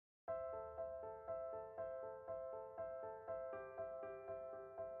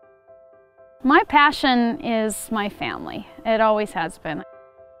My passion is my family. It always has been.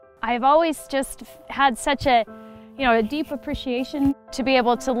 I've always just had such a deep appreciation to be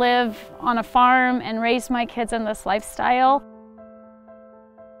able to live on a farm and raise my kids in this lifestyle.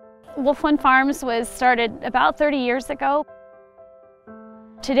 Wolfland Farms was started about 30 years ago.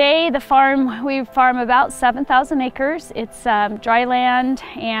 Today, we farm about 7,000 acres. It's dry land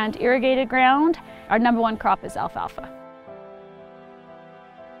and irrigated ground. Our #1 crop is alfalfa.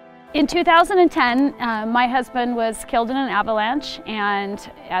 In 2010, my husband was killed in an avalanche,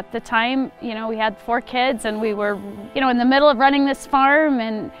 and at the time, we had 4 kids, and we were, in the middle of running this farm,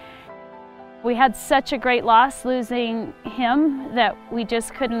 and we had such a great loss losing him that we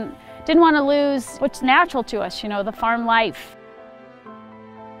just didn't want to lose what's natural to us, the farm life.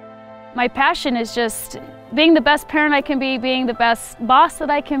 My passion is just being the best parent I can be, being the best boss that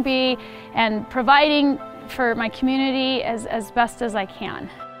I can be, and providing for my community as best as I can.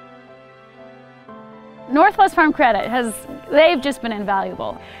 Northwest Farm Credit they've just been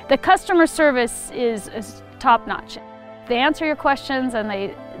invaluable. The customer service is top-notch. They answer your questions, and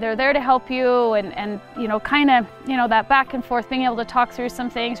they're there to help you, and that back and forth, being able to talk through some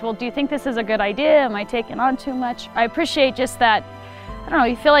things. Well, do you think this is a good idea? Am I taking on too much? I appreciate just that,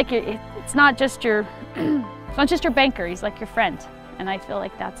 you feel like it's not just your banker, he's like your friend. And I feel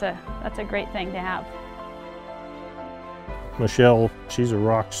like that's a great thing to have. Michelle, she's a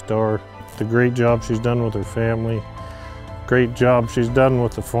rock star. The great job she's done with her family, great job she's done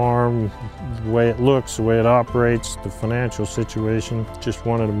with the farm, the way it looks, the way it operates, the financial situation, just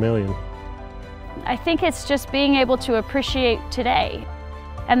one in a million. I think it's just being able to appreciate today.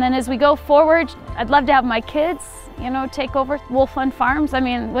 And then as we go forward, I'd love to have my kids, take over Wolfland Farms. I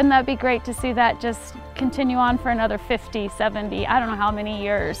mean, wouldn't that be great to see that just continue on for another 50, 70, I don't know how many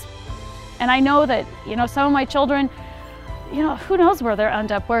years. And I know that, some of my children, who knows where they'll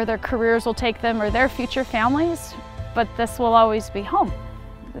end up, where their careers will take them or their future families, but this will always be home.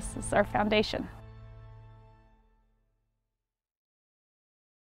 This is our foundation.